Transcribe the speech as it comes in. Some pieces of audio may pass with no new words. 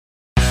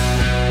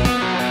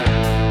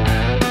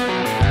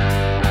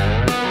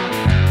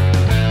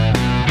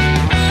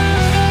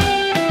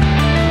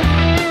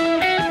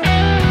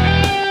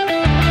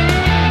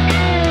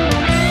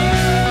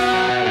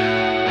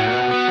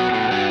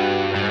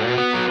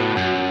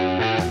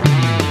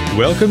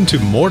Welcome to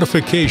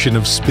Mortification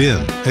of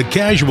Spin, a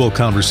casual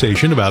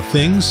conversation about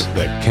things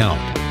that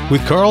count,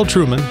 with Carl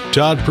Trueman,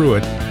 Todd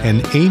Pruitt,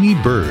 and Amy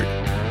Bird.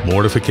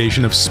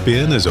 Mortification of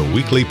Spin is a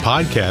weekly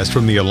podcast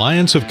from the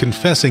Alliance of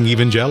Confessing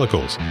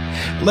Evangelicals.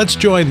 Let's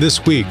join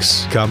this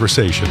week's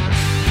conversation.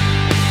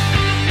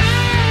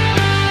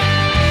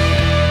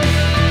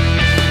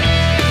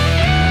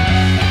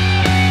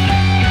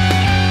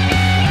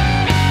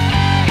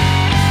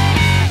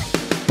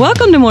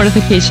 Welcome to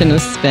Mortification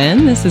of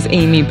Spin. This is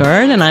Amy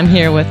Bird, and I'm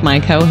here with my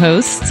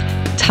co-host,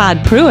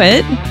 Todd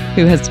Pruitt,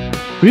 who has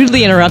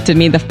rudely interrupted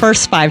me the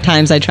first 5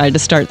 times I tried to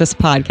start this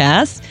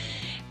podcast,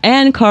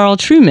 and Carl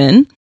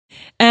Trueman.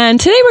 And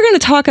today we're going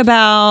to talk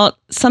about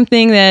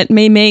something that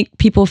may make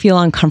people feel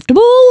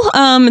uncomfortable.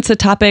 It's a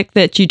topic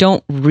that you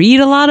don't read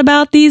a lot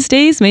about these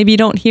days. Maybe you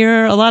don't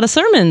hear a lot of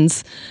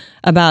sermons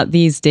about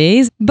these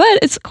days, but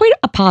it's quite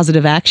a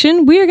positive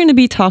action. We're going to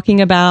be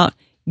talking about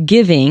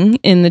giving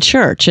in the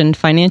church and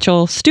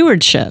financial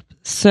stewardship.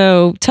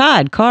 So,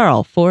 Todd,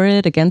 Carl, for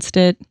it, against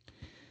it,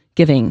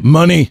 giving.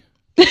 Money.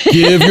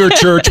 Give your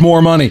church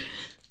more money.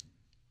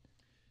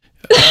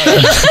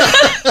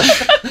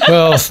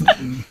 Well,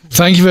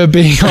 thank you for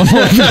being on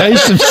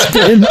Mortification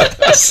Spin.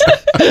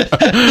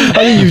 I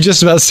think you've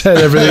just about said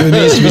everything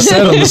that needs to be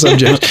said on the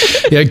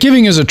subject. Yeah,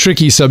 giving is a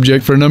tricky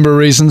subject for a number of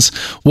reasons.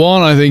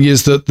 One, I think,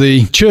 is that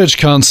the church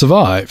can't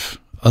survive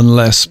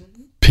unless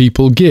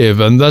people give,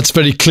 and that's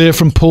very clear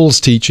from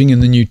Paul's teaching in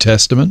the New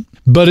Testament.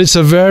 But it's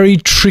a very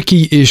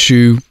tricky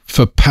issue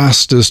for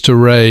pastors to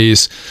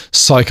raise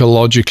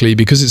psychologically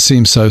because it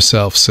seems so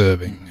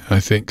self-serving, I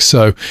think.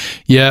 So,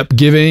 yeah,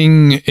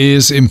 giving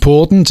is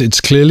important.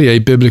 It's clearly a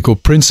biblical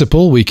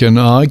principle. We can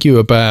argue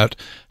about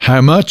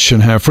how much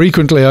and how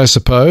frequently, I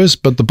suppose,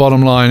 but the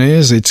bottom line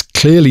is it's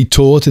clearly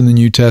taught in the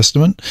New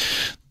Testament.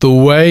 The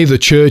way the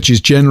church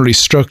is generally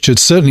structured,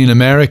 certainly in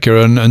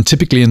America and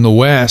typically in the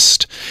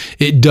West,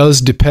 it does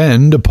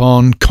depend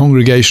upon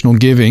congregational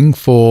giving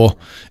for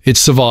its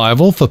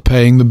survival, for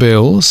paying the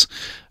bills,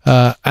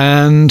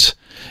 and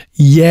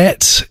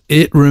yet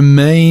it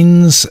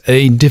remains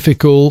a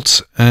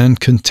difficult and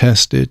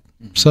contested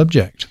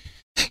subject.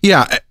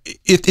 Yeah,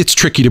 it's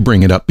tricky to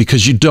bring it up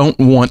because you don't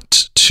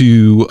want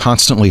to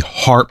constantly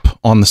harp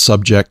on the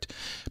subject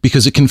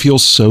because it can feel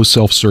so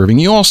self-serving.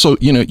 You also,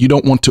 you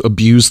don't want to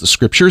abuse the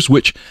scriptures,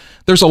 which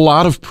there's a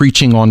lot of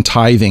preaching on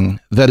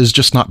tithing that is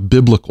just not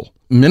biblical.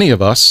 Many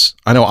of us,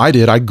 I know I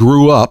did, I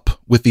grew up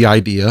with the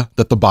idea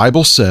that the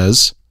Bible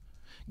says,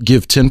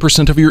 give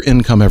 10% of your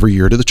income every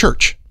year to the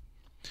church.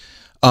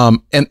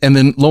 And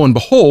then lo and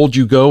behold,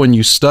 you go and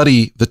you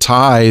study the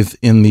tithe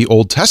in the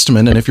Old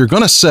Testament. And if you're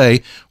going to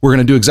say, we're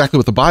going to do exactly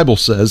what the Bible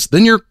says,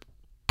 then you're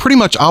pretty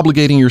much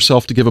obligating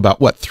yourself to give about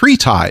 3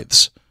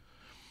 tithes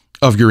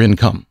of your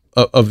income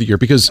of the year,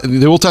 because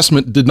the Old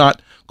Testament did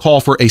not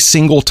call for a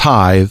single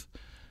tithe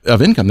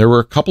of income. There were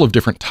a couple of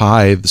different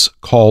tithes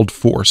called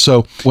for.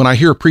 So when I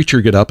hear a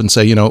preacher get up and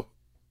say,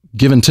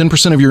 giving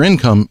 10% of your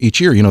income each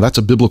year, that's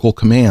a biblical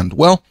command.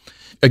 Well,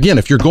 again,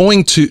 if you're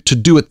going to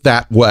do it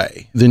that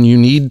way, then you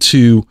need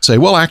to say,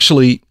 well,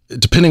 actually,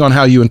 depending on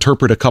how you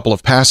interpret a couple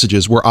of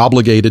passages, we're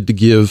obligated to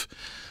give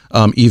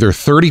either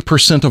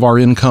 30% of our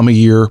income a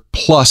year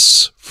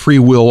plus free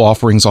will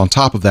offerings on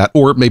top of that,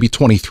 or maybe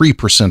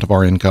 23% of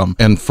our income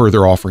and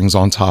further offerings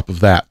on top of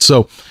that.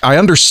 So I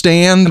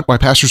understand why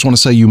pastors want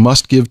to say you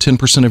must give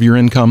 10% of your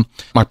income.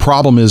 My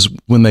problem is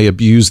when they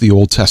abuse the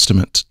Old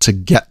Testament to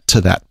get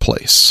to that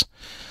place.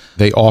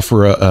 They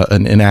offer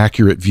an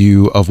inaccurate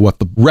view of what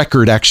the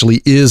record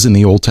actually is in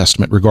the Old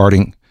Testament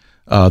regarding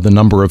the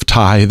number of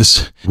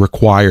tithes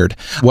required.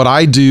 What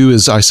I do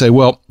is I say,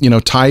 well,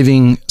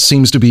 tithing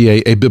seems to be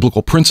a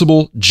biblical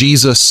principle.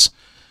 Jesus,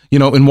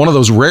 in one of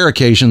those rare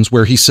occasions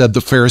where he said the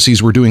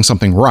Pharisees were doing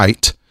something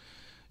right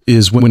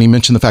is when he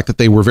mentioned the fact that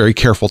they were very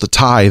careful to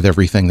tithe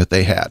everything that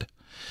they had.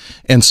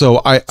 And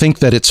so I think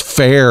that it's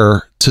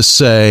fair to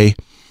say,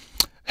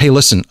 hey,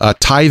 listen,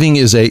 tithing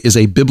is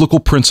a biblical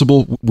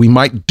principle. We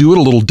might do it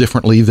a little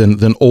differently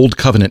than Old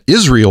Covenant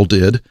Israel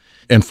did,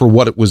 and for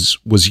what it was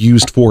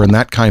used for and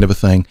that kind of a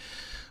thing.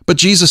 But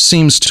Jesus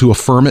seems to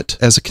affirm it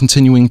as a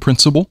continuing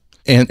principle.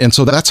 And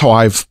so that's how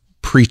I've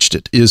preached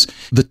it, is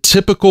the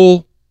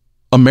typical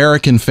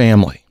American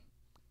family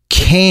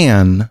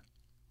can,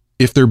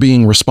 if they're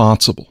being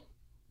responsible,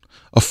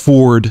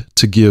 afford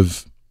to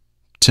give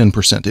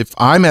 10%. If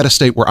I'm at a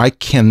state where I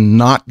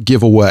cannot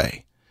give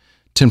away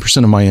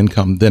 10% of my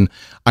income, then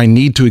I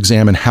need to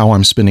examine how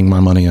I'm spending my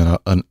money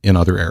in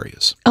other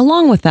areas.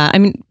 Along with that,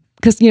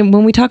 because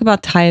when we talk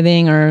about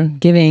tithing or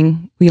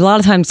giving, we a lot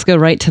of times go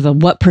right to the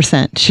what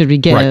percent should we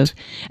give, right.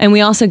 And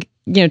we also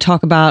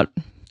talk about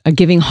a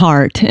giving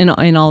heart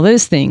and all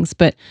those things.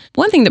 But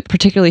one thing that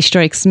particularly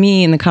strikes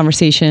me in the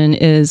conversation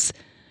is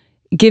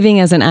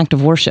giving as an act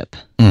of worship.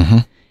 Mm-hmm.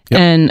 Yep.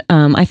 And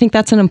I think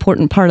that's an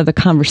important part of the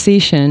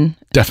conversation.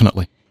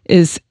 Definitely.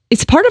 It's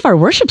part of our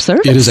worship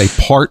service. It is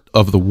a part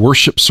of the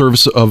worship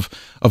service of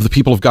the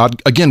people of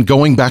God. Again,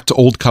 going back to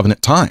Old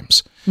Covenant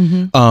times.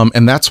 Mm-hmm.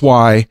 And that's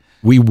why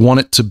we want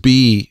it to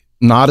be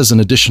not as an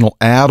additional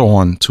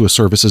add-on to a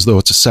service as though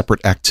it's a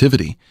separate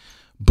activity,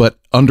 but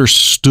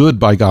understood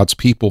by God's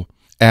people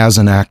as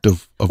an act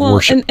of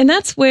worship. And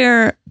that's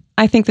where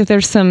I think that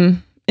there's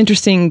some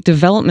interesting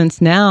developments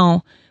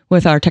now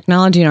with our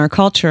technology and our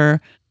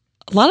culture.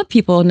 A lot of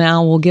people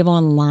now will give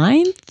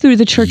online through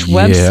the church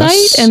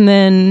website, and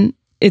then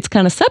it's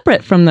kind of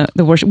separate from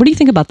the worship. What do you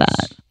think about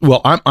that?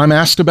 Well, I'm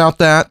asked about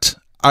that.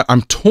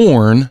 I'm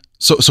torn.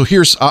 So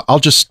here's,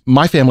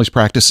 my family's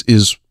practice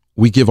is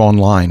we give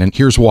online, and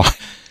here's why.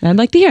 I'd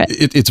like to hear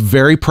it. It's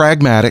very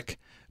pragmatic,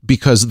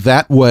 because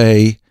that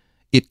way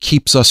it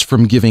keeps us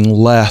from giving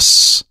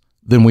less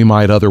than we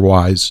might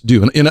otherwise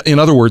do. In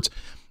other words,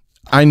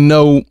 I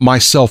know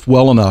myself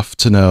well enough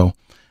to know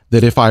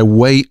that if I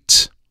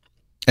wait,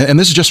 and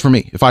this is just for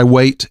me, if I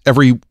wait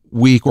every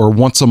week or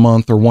once a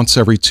month or once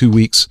every 2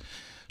 weeks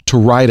to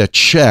write a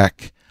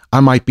check, I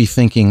might be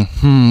thinking,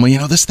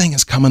 this thing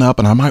is coming up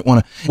and I might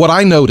want to. What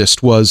I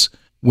noticed was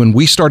when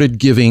we started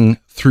giving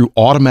through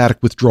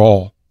automatic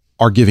withdrawal,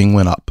 our giving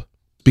went up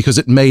because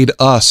it made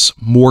us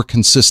more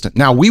consistent.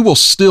 Now,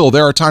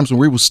 there are times when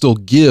we will still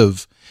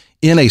give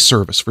in a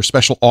service for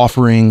special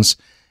offerings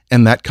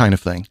and that kind of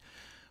thing.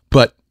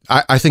 But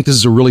I think this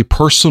is a really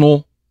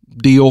personal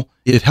deal.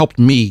 It helped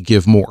me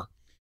give more.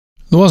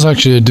 There was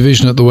actually a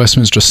division at the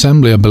Westminster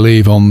Assembly, I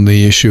believe, on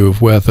the issue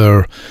of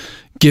whether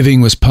giving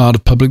was part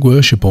of public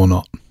worship or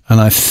not. And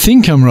I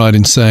think I'm right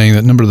in saying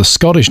that a number of the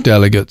Scottish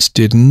delegates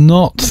did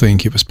not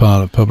think it was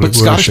part of public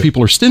worship. But Scottish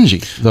people are stingy,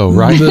 though,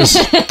 right?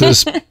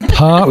 There's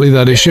partly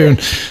that issue.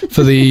 And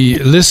for the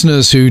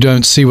listeners who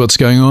don't see what's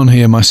going on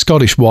here, my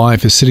Scottish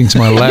wife is sitting to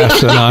my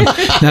left, and I'm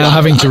now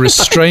having to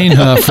restrain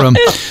her from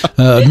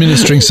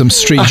administering some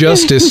street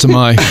justice to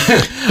my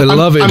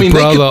beloved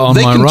brother on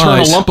my right. They can turn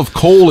a lump of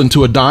coal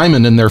into a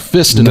diamond in their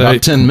fist in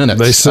about 10 minutes.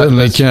 They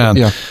certainly can.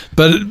 Yeah.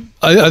 But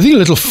I think a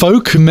little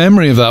folk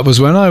memory of that was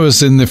when I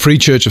was in the Free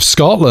Church of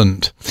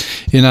Scotland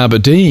in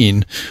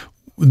Aberdeen.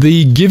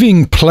 The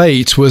giving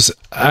plate was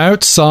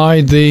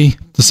outside the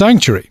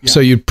sanctuary. Yeah. So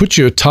you'd put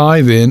your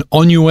tithe in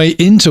on your way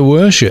into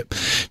worship.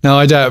 Now,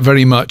 I doubt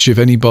very much if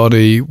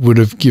anybody would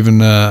have given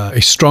a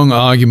strong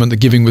argument that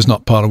giving was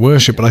not part of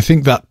worship, but I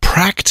think that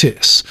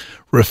practice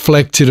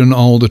reflected an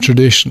older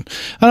tradition.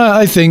 And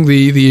I think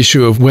the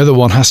issue of whether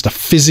one has to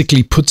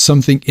physically put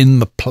something in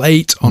the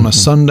plate on a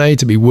Sunday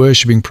to be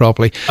worshipping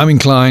properly, I'm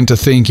inclined to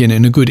think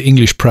in a good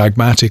English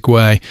pragmatic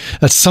way,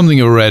 that's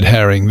something of a red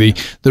herring. The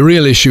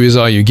real issue is,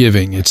 are you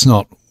giving? It's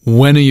not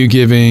when are you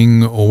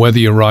giving, or whether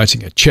you're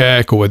writing a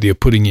check, or whether you're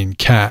putting in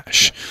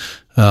cash.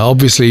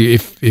 Obviously,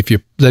 if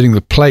you're letting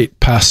the plate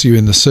pass you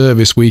in the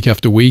service week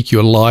after week,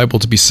 you're liable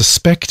to be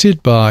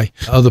suspected by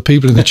other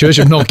people in the church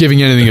of not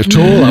giving anything at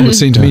all. That would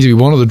seem to me to be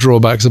one of the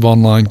drawbacks of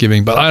online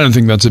giving, but I don't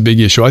think that's a big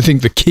issue. I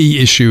think the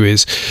key issue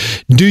is,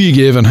 do you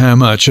give and how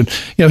much? And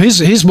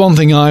here's one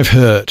thing I've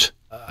heard.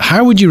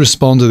 How would you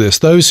respond to this?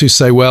 Those who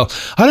say, well,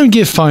 I don't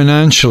give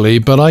financially,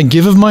 but I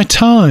give of my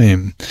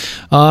time.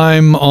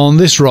 I'm on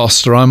this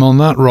roster, I'm on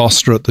that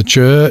roster at the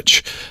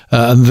church,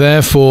 and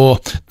therefore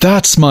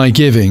that's my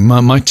giving.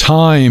 My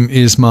time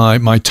is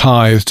my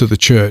tithe to the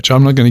church.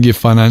 I'm not going to give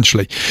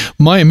financially.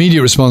 My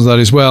immediate response to that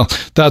is, well,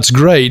 that's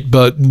great,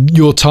 but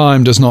your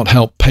time does not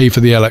help pay for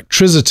the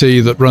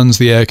electricity that runs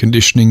the air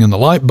conditioning and the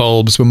light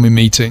bulbs when we're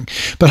meeting.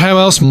 But how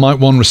else might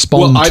one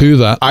respond to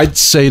that? I'd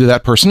say to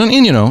that person, and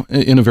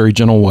in a very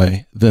gentle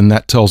way, then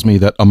that tells me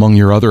that among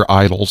your other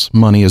idols,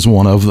 money is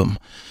one of them.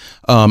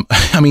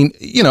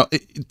 You'd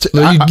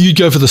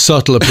go for the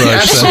subtle approach.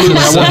 Absolutely.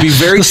 I want to be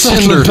very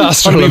tender.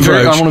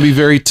 I want to be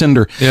very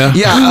tender. Yeah.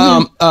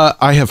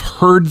 I have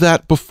heard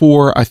that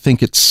before. I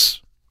think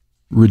it's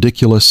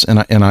ridiculous, and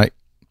I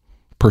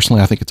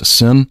personally, I think it's a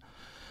sin.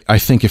 I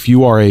think if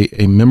you are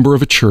a member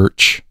of a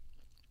church,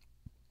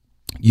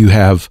 you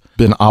have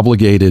been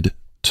obligated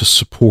to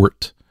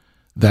support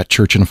that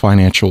church in a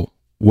financial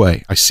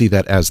way. I see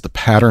that as the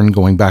pattern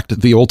going back to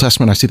the Old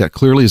Testament. I see that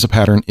clearly as a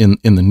pattern in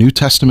the New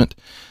Testament.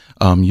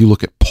 You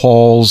look at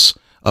Paul's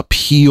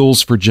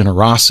appeals for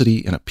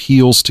generosity and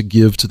appeals to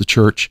give to the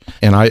church,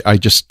 and I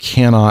just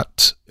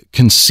cannot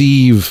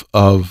conceive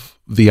of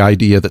the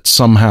idea that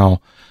somehow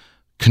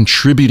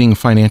contributing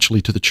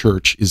financially to the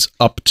church is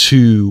up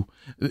to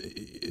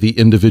the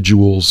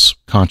individual's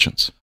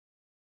conscience.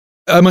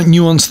 I might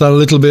nuance that a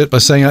little bit by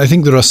saying I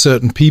think there are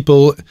certain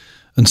people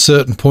and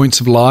certain points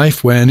of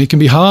life when it can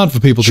be hard for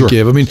people to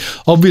give. I mean,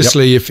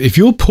 obviously, if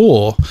you're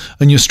poor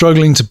and you're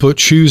struggling to put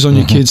shoes on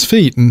your kids'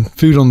 feet and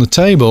food on the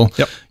table,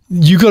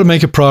 you've got to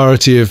make a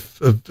priority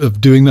of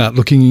doing that,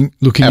 looking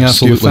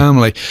after your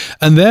family.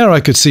 And there I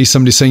could see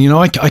somebody saying,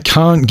 I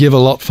can't give a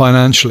lot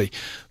financially,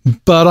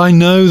 but I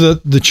know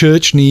that the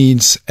church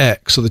needs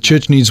X or the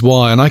church needs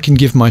Y, and I can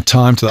give my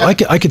time to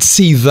that. I could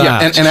see that.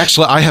 Yeah, and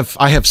actually, I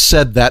have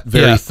said that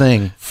very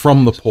thing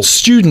from the pulpit.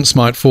 Students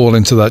might fall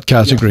into that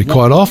category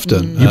quite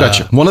often. You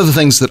betcha. One of the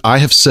things that I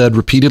have said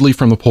repeatedly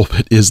from the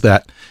pulpit is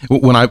that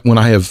when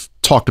I have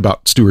talked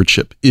about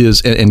stewardship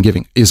and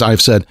giving,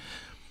 I've said,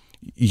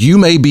 you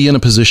may be in a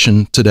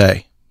position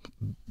today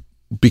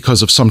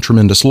because of some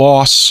tremendous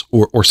loss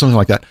or something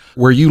like that,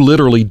 where you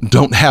literally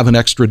don't have an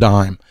extra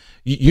dime.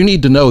 You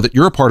need to know that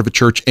you're a part of a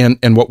church,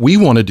 and what we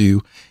want to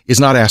do is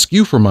not ask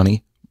you for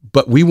money,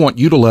 but we want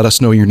you to let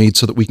us know your needs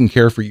so that we can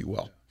care for you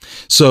well.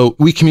 So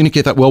we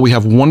communicate that well. We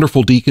have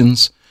wonderful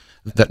deacons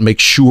that make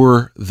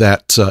sure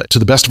that, to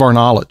the best of our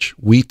knowledge,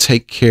 we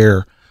take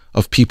care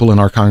of people in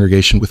our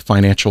congregation with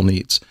financial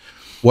needs.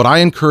 What I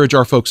encourage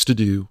our folks to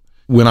do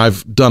when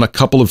I've done a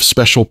couple of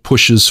special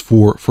pushes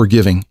for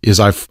giving is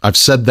I've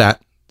said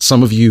that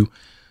some of you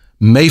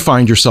may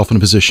find yourself in a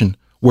position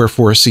where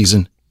for a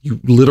season you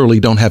literally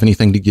don't have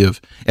anything to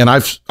give. And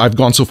I've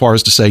gone so far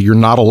as to say you're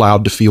not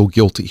allowed to feel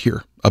guilty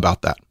here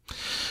about that.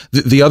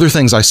 The other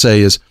things I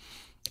say is,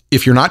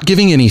 if you're not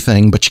giving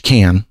anything, but you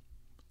can,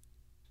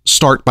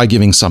 start by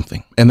giving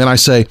something. And then I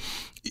say,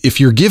 if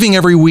you're giving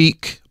every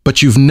week,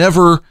 but you've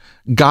never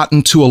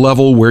gotten to a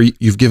level where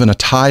you've given a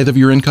tithe of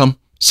your income,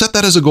 set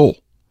that as a goal.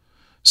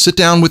 Sit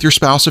down with your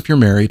spouse if you're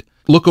married,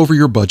 look over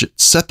your budget,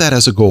 set that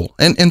as a goal,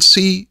 and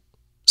see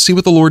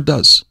what the Lord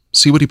does.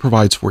 See what he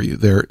provides for you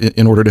there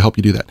in order to help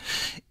you do that.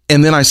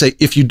 And then I say,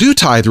 if you do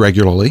tithe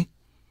regularly,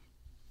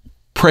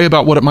 pray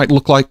about what it might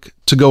look like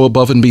to go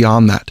above and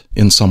beyond that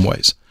in some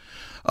ways.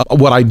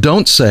 What I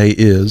don't say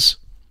is,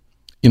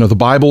 the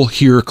Bible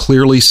here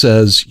clearly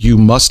says you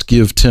must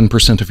give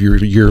 10% of your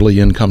yearly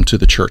income to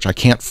the church. I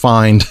can't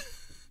find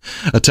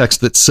a text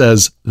that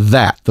says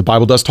that. The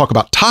Bible does talk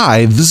about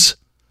tithes,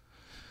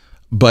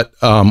 but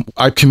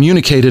I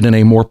communicate it in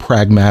a more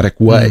pragmatic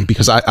way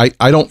because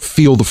I don't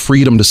feel the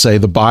freedom to say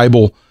the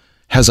Bible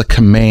has a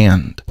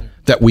command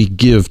that we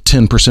give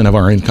 10% of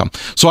our income.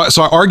 So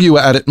I argue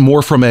at it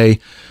more from an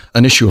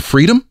issue of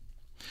freedom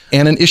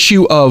and an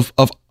issue of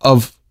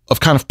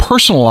kind of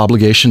personal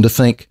obligation to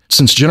think,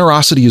 since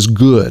generosity is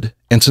good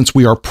and since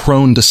we are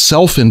prone to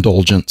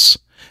self-indulgence,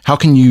 how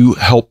can you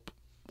help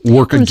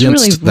work against that?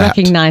 It's really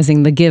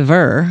recognizing the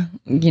giver,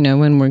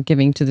 when we're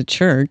giving to the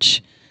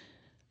church.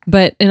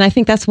 And I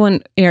think that's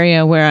one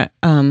area where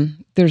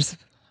there's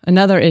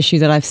another issue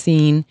that I've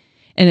seen,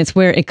 and it's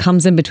where it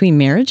comes in between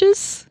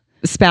marriages.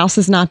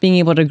 Spouses not being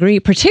able to agree.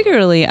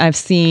 Particularly, I've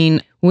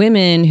seen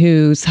women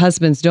whose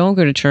husbands don't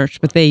go to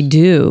church, but they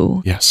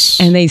do. Yes.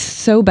 And they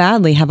so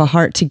badly have a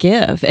heart to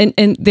give.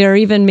 And they're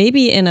even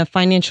maybe in a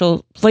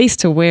financial place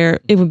to where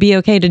it would be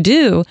okay to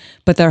do,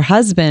 but their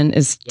husband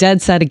is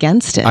dead set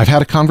against it. I've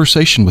had a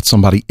conversation with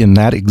somebody in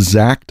that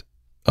exact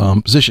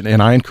position,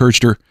 and I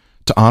encouraged her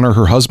to honor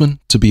her husband,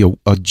 to be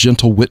a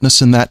gentle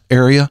witness in that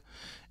area,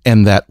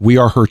 and that we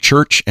are her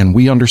church and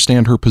we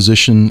understand her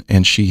position,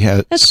 and she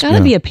has... That's got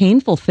to be a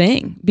painful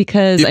thing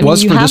because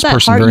you have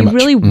that heart, you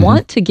really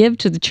want to give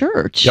to the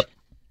church. Yep.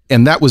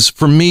 And that was,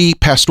 for me,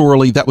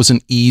 pastorally, that was an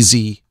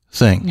easy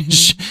thing.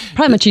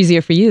 Probably much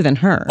easier for you than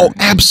her. Oh,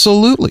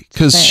 absolutely.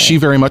 Because she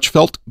very much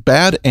felt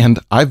bad, and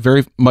I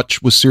very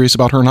much was serious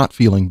about her not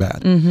feeling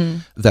bad.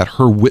 That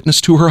her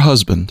witness to her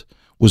husband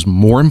was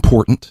more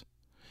important,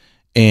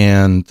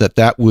 and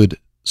that would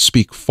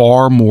speak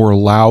far more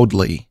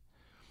loudly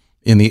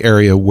in the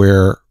area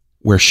where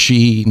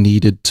she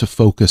needed to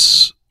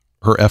focus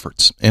her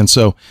efforts. And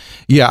so,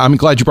 yeah, I'm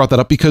glad you brought that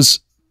up,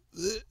 because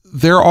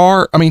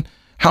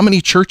how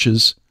many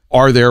churches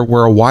are there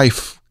where a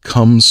wife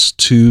comes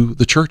to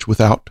the church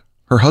without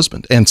her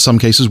husband? And some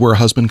cases where a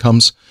husband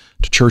comes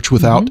to church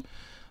without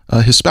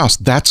his spouse.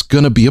 That's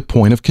going to be a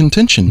point of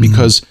contention,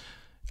 because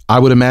I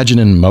would imagine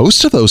in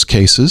most of those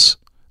cases,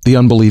 the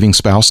unbelieving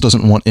spouse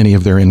doesn't want any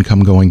of their income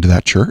going to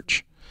that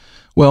church.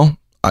 Well,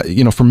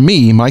 for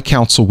me, my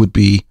counsel would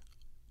be,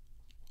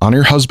 honor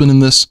your husband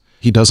in this.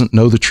 He doesn't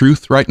know the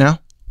truth right now,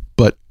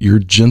 but your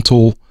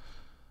gentle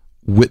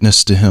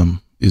witness to him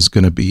is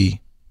going to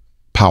be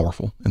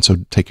powerful. And so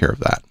take care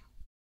of that.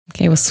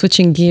 Okay, well,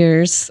 switching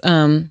gears,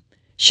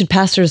 should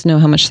pastors know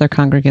how much their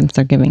congregants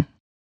are giving?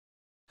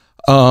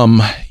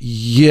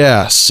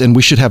 Yes, and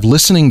we should have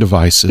listening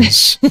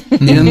devices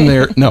in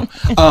there. No,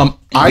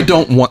 I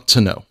don't want to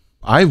know.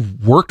 I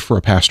worked for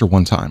a pastor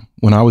one time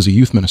when I was a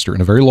youth minister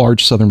in a very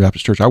large Southern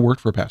Baptist church. I worked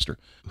for a pastor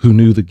who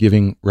knew the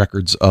giving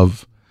records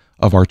of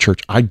our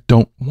church. I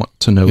don't want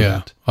to know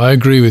that. I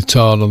agree with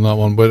Todd on that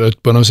one. But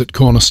when I was at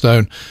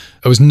Cornerstone,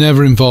 I was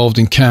never involved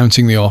in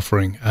counting the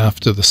offering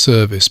after the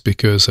service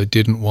because I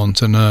didn't want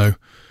to know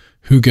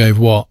who gave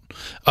what.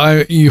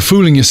 You're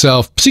fooling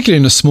yourself,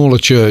 particularly in a smaller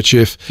church,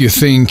 if you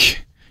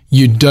think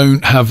you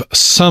don't have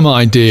some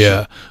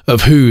idea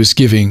of who's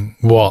giving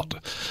what.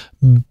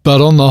 But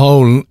on the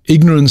whole,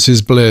 ignorance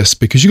is bliss,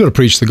 because you've got to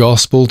preach the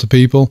gospel to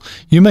people.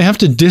 You may have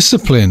to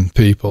discipline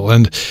people.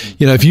 And,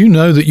 if you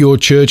know that your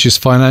church is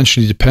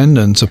financially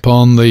dependent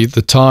upon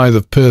the tithe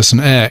of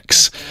person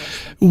X,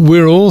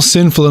 we're all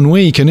sinful and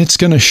weak, and it's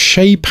going to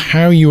shape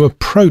how you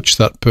approach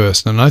that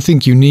person. And I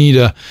think you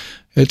need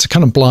it's a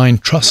kind of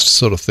blind trust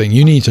sort of thing.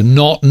 You need to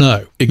not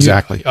know.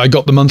 Exactly. I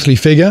got the monthly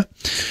figure,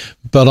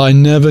 but I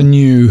never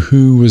knew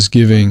who was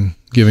giving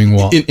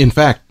what. In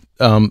fact,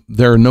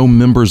 there are no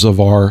members of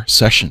our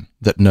session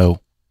that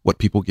know what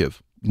people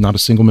give. Not a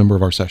single member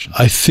of our session.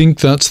 I think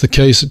that's the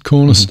case at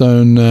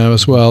Cornerstone now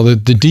as well. The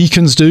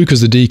deacons do, because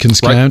the deacons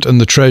count,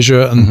 and the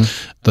treasurer and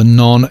the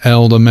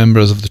non-elder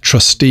members of the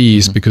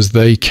trustees, because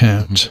they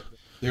count.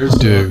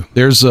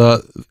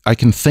 I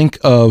can think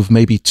of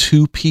maybe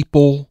 2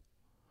 people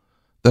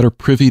that are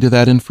privy to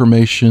that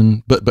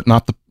information, but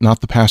not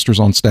the pastors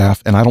on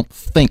staff, and I don't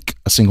think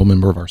a single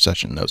member of our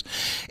session knows.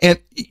 And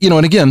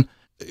and again,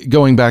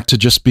 going back to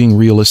just being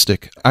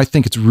realistic, I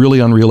think it's really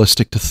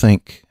unrealistic to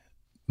think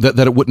that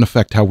it wouldn't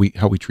affect how we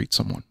treat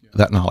someone.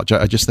 That knowledge,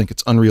 I just think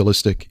it's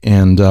unrealistic,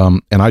 and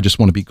I just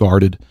want to be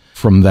guarded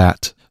from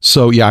that.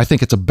 So yeah, I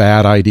think it's a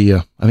bad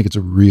idea. I think it's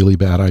a really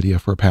bad idea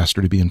for a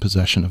pastor to be in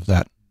possession of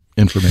that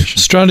information.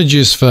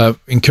 Strategies for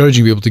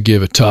encouraging people to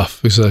give are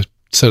tough, because I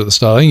said at the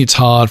start, I think it's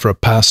hard for a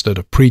pastor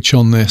to preach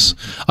on this.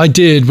 I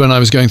did when I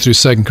was going through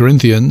 2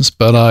 Corinthians,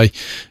 but I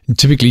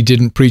typically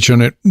didn't preach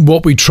on it.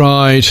 What we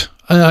tried,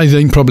 I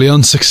think probably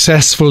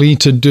unsuccessfully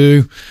to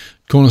do,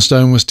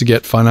 Cornerstone, was to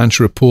get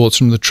financial reports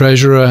from the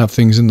treasurer, have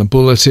things in the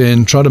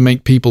bulletin, try to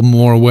make people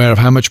more aware of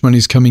how much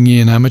money's coming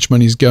in, how much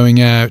money's going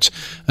out,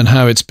 and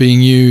how it's being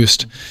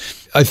used.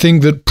 I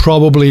think that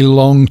probably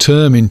long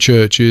term in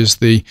churches,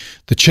 the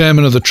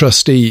chairman of the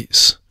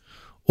trustees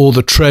or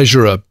the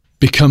treasurer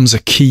becomes a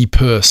key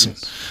person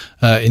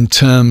in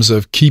terms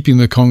of keeping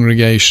the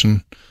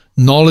congregation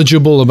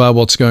knowledgeable about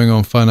what's going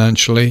on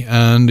financially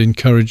and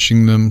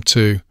encouraging them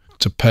to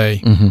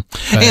pay.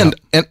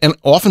 Mm-hmm. And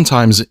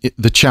oftentimes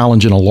the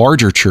challenge in a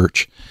larger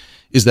church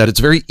is that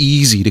it's very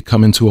easy to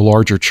come into a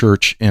larger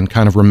church and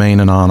kind of remain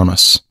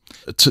anonymous,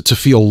 to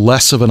feel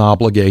less of an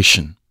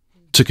obligation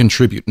to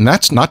contribute. And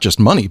that's not just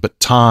money, but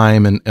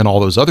time and all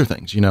those other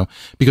things,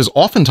 because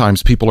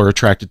oftentimes people are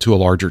attracted to a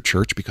larger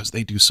church because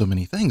they do so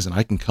many things, and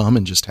I can come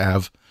and just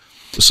have.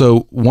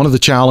 So one of the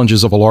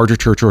challenges of a larger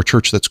church or a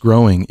church that's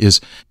growing is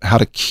how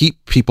to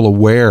keep people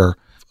aware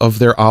of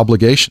their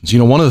obligations.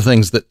 One of the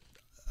things that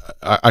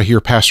I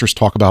hear pastors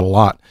talk about a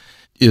lot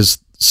is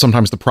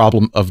sometimes the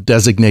problem of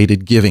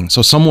designated giving.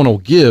 So someone will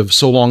give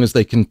so long as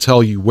they can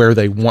tell you where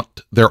they want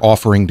their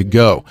offering to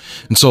go.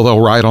 And so they'll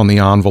write on the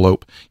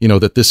envelope,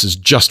 that this is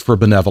just for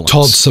benevolence.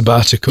 Todd's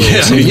sabbatical.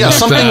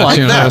 Something like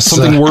that,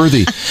 something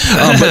worthy.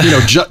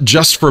 But,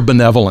 just for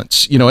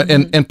benevolence,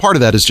 and part of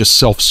that is just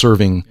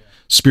self-serving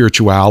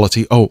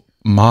spirituality. Oh,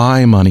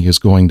 my money is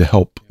going to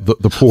help the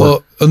poor.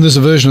 Well, and there's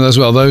a version of that as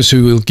well, those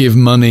who will give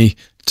money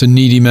to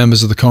needy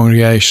members of the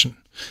congregation,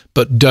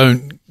 but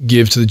don't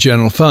give to the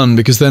general fund,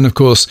 because then, of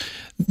course,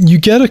 you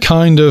get a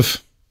kind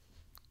of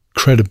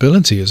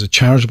credibility as a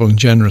charitable and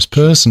generous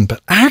person,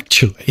 but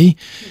actually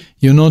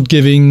you're not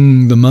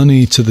giving the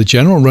money to the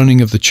general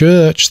running of the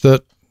church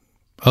that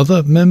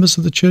other members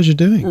of the church are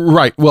doing.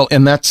 Right. Well,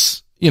 and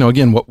that's,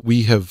 again, what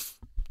we have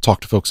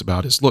talked to folks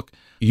about is, look,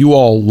 you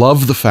all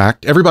love the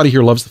fact, everybody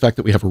here loves the fact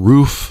that we have a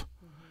roof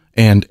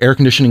and air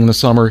conditioning in the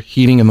summer,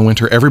 heating in the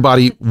winter.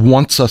 Everybody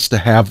wants us to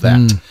have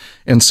that.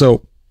 And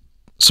so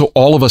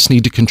all of us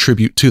need to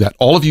contribute to that.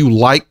 All of you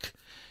like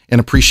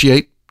and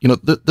appreciate,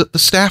 the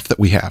staff that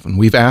we have. And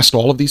we've asked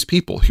all of these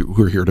people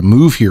who are here to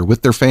move here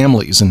with their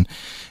families.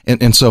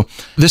 And so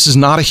this is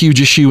not a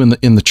huge issue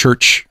in the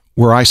church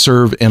where I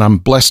serve. And I'm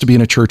blessed to be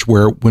in a church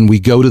where when we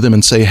go to them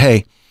and say,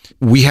 hey,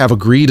 we have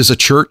agreed as a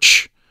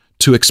church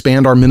to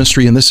expand our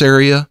ministry in this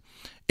area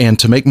and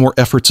to make more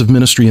efforts of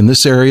ministry in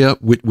this area,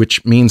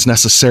 which means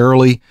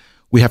necessarily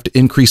we have to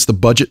increase the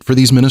budget for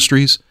these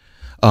ministries.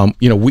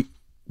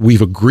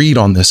 We've agreed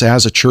on this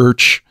as a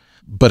church,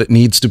 but it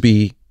needs to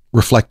be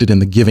reflected in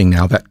the giving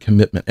now, that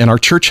commitment. And our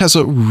church has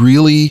a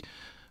really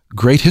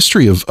great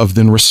history of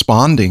then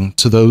responding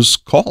to those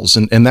calls.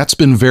 And that's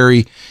been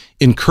very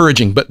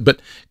encouraging,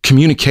 but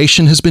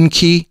communication has been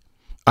key.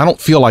 I don't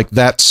feel like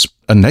that's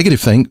a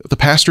negative thing. The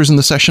pastors in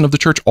the session of the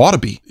church ought to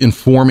be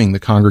informing the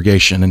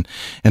congregation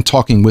and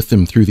talking with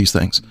them through these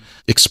things,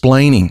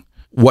 explaining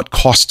what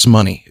costs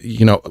money,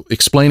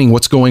 explaining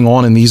what's going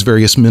on in these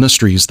various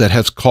ministries that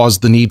have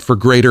caused the need for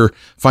greater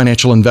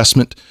financial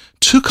investment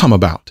to come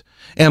about.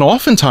 And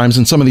oftentimes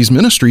in some of these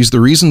ministries,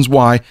 the reasons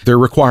why they're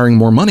requiring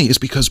more money is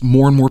because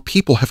more and more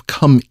people have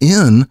come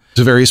in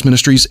to various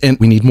ministries, and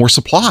we need more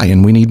supply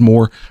and we need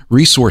more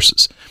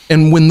resources.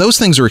 And when those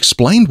things are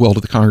explained well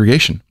to the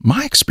congregation,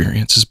 my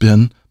experience has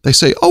been, they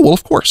say, oh, well,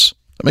 of course,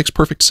 that makes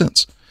perfect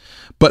sense.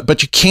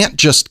 But you can't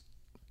just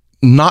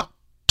not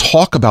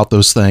talk about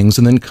those things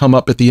and then come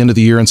up at the end of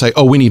the year and say,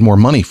 oh, we need more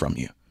money from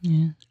you.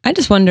 Yeah. I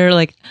just wonder,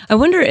 I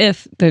wonder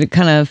if the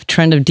kind of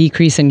trend of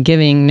decrease in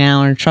giving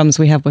now, or troubles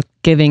we have with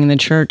giving in the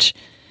church,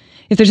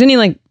 if there's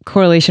any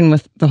correlation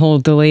with the whole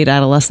delayed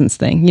adolescence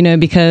thing,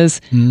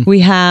 because we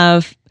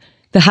have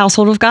the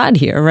household of God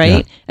here,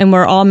 right? Yeah. And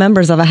we're all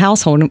members of a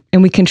household,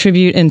 and we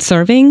contribute in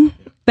serving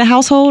the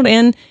household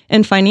and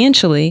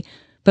financially.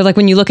 But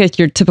when you look at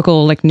your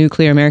typical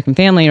nuclear American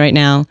family right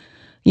now,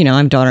 I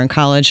have a daughter in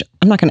college.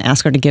 I'm not going to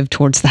ask her to give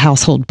towards the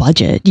household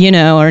budget,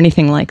 or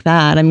anything like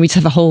that. I mean, we just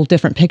have a whole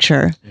different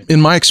picture.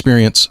 In my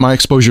experience, my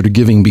exposure to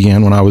giving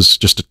began when I was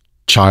just a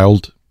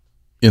child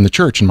in the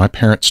church, and my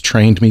parents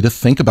trained me to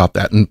think about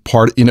that. And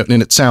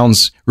and it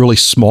sounds really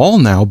small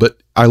now, but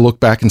I look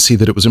back and see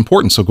that it was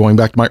important. So going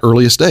back to my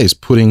earliest days,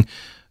 putting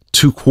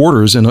 2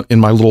 quarters in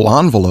my little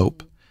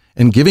envelope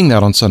and giving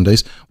that on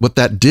Sundays, what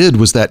that did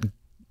was that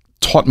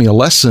taught me a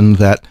lesson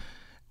that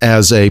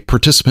as a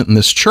participant in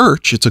this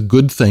church, it's a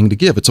good thing to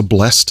give. It's a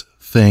blessed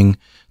thing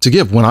to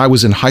give. When I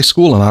was in high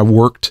school and I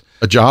worked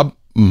a job,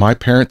 my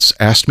parents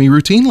asked me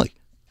routinely,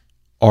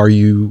 are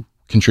you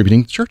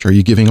contributing to the church? Are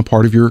you giving a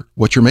part of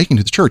what you're making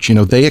to the church?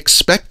 They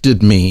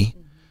expected me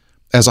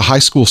as a high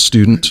school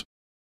student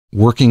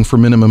working for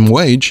minimum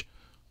wage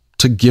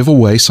to give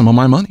away some of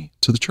my money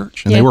to the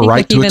church. And they were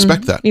right to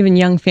expect that. Even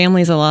young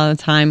families a lot of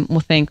the time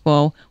will think,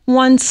 well,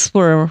 once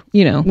we're,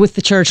 with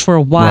the church for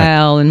a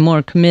while and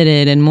more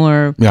committed and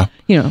more,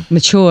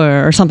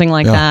 mature or something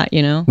like that,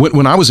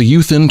 When I was a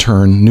youth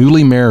intern,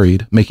 newly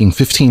married, making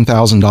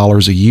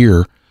 $15,000 a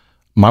year,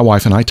 my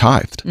wife and I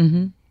tithed.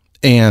 Mm-hmm.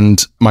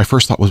 And my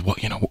first thought was, well,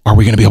 are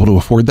we going to be able to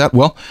afford that?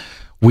 Well,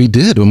 we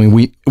did. I mean,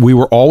 we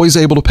were always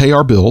able to pay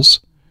our bills,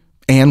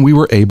 and we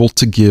were able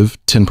to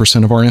give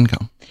 10% of our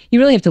income. You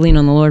really have to lean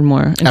on the Lord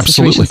more in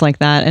situations like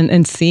that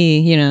and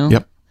see,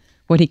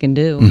 what he can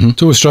do. Mm-hmm.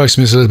 It always strikes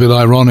me as a little bit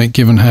ironic,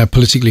 given how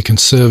politically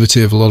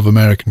conservative a lot of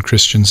American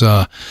Christians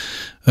are,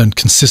 and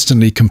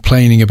consistently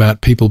complaining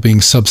about people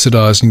being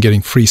subsidized and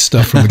getting free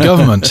stuff from the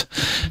government.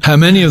 How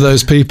many of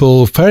those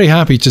people are very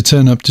happy to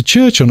turn up to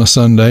church on a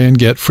Sunday and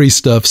get free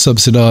stuff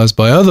subsidized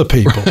by other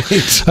people.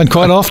 Right. And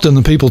quite often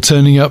the people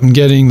turning up and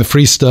getting the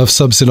free stuff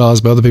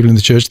subsidized by other people in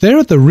the church, they're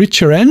at the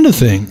richer end of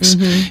things.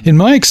 Mm-hmm. In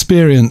my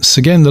experience,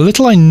 again, the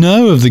little I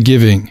know of the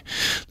giving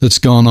that's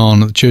gone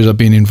on at the church I've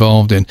been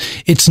involved in,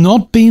 it's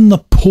not been the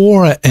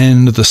poorer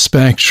end of the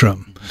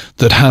spectrum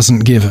that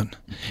hasn't given.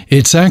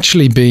 It's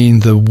actually been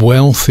the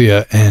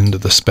wealthier end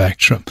of the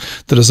spectrum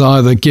that has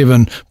either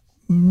given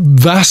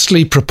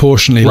vastly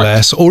proportionally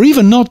less or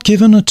even not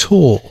given at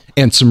all.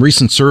 And some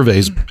recent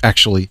surveys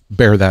actually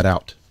bear that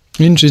out.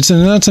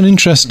 That's an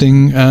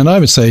interesting, and I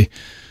would say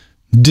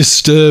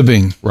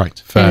disturbing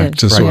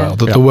fact as well,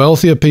 that the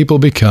wealthier people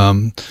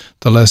become,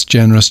 the less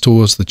generous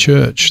towards the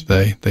church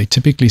they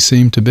typically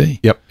seem to be.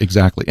 Yep,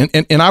 exactly.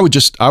 And I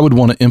would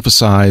want to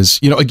emphasize,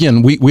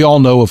 again, we all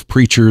know of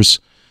preachers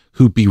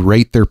who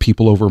berate their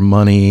people over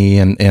money,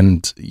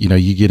 and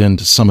you get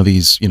into some of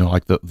these,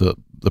 like the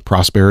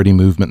prosperity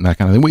movement and that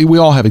kind of thing. We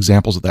all have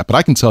examples of that. But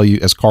I can tell you,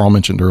 as Carl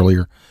mentioned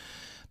earlier,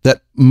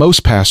 that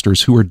most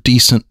pastors who are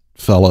decent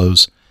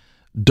fellows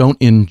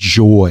don't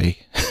enjoy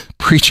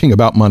preaching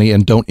about money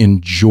and don't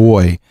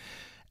enjoy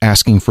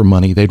asking for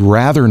money. They'd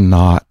rather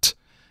not.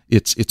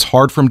 It's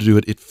hard for them to do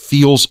it. It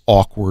feels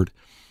awkward.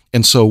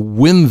 And so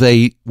when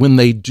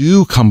they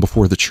do come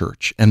before the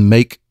church and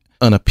make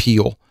an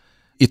appeal,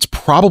 it's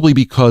probably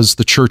because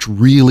the church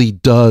really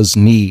does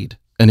need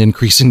an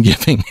increase in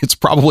giving. It's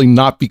probably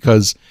not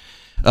because,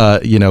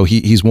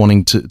 he's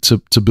wanting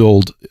to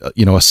build,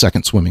 a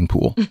second swimming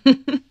pool.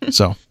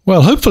 So,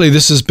 well, hopefully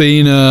this has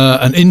been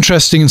an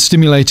interesting and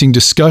stimulating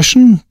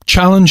discussion,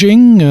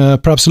 challenging,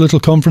 perhaps a little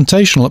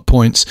confrontational at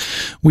points.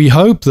 We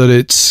hope that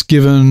it's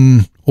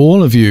given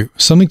all of you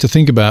something to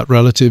think about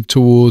relative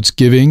towards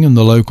giving and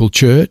the local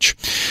church.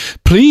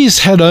 Please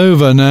head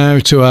over now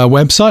to our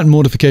website,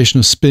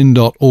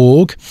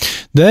 mortificationofspin.org.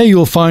 There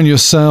you'll find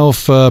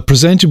yourself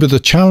presented with a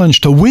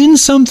challenge to win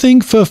something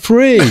for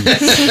free.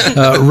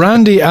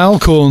 Randy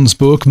Alcorn's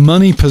book,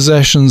 Money,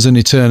 Possessions and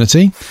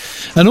Eternity.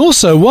 And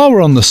also, while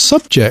we're on the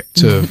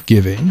subject of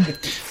giving,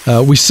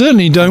 we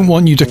certainly don't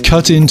want you to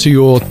cut into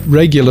your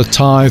regular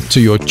tithe to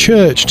your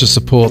church to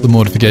support the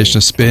Mortification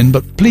of Spin,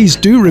 but please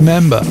do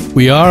remember,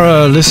 we are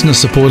a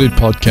listener-supported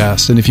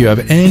podcast, and if you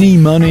have any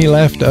money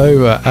left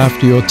over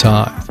after your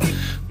tithe,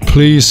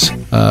 please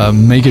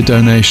make a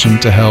donation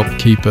to help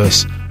keep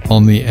us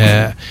on the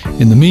air.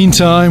 In the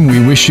meantime,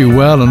 we wish you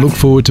well and look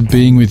forward to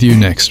being with you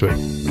next week.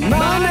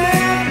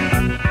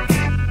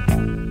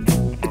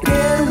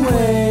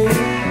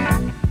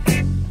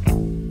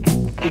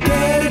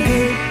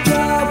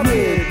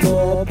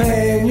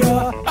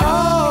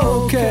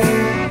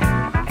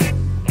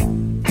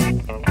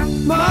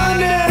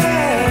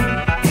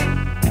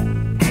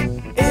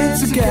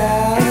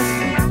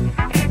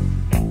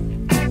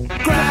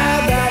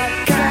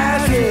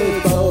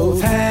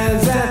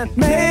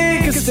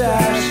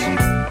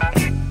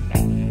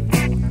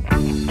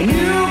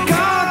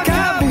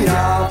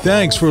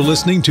 Thanks for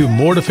listening to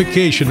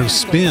Mortification of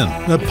Spin,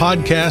 a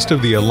podcast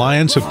of the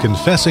Alliance of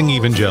Confessing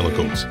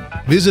Evangelicals.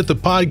 Visit the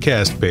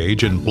podcast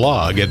page and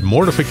blog at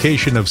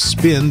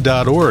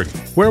mortificationofspin.org,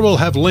 where we'll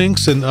have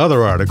links and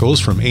other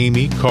articles from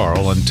Amy,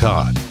 Carl, and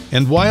Todd.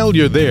 And while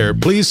you're there,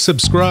 please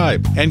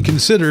subscribe and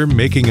consider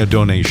making a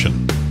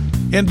donation.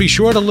 And be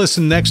sure to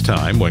listen next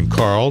time when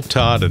Carl,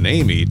 Todd, and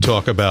Amy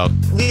talk about,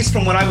 at least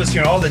from what I was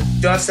hearing, all the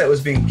dust that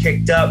was being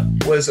kicked up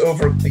was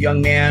over a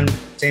young man,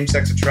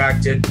 same-sex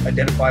attracted,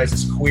 identifies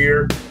as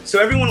queer. So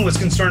everyone was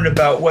concerned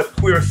about what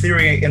queer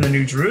theory in the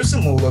New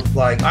Jerusalem will look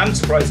like. I'm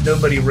surprised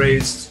nobody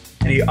raised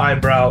any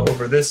eyebrow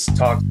over this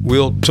talk.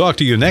 We'll talk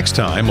to you next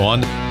time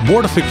on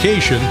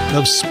Mortification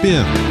of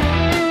Spin.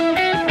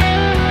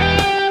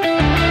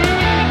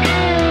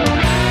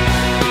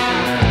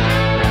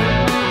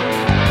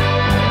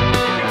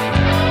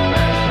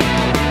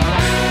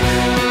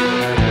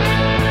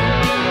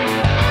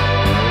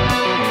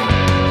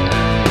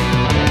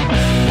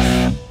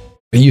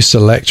 I used to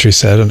lecture, he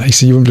said, and he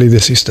said, you wouldn't believe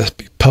this, he used to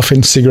be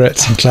puffing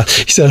cigarettes in class.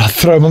 He said, I'd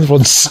throw them on the floor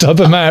and stub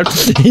them out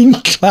in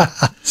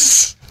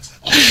class.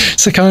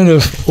 It's a kind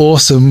of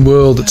awesome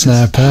world that's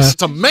now passed.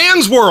 It's a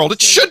man's world.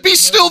 It should be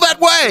still that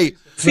way.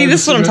 See,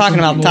 this is what I'm talking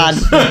about,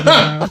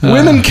 Todd.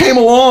 Women came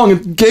along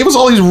and gave us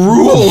all these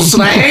rules,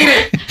 and I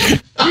hate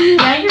it.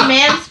 Now you're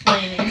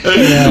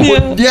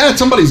mansplaining. Yeah,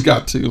 somebody's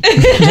got to.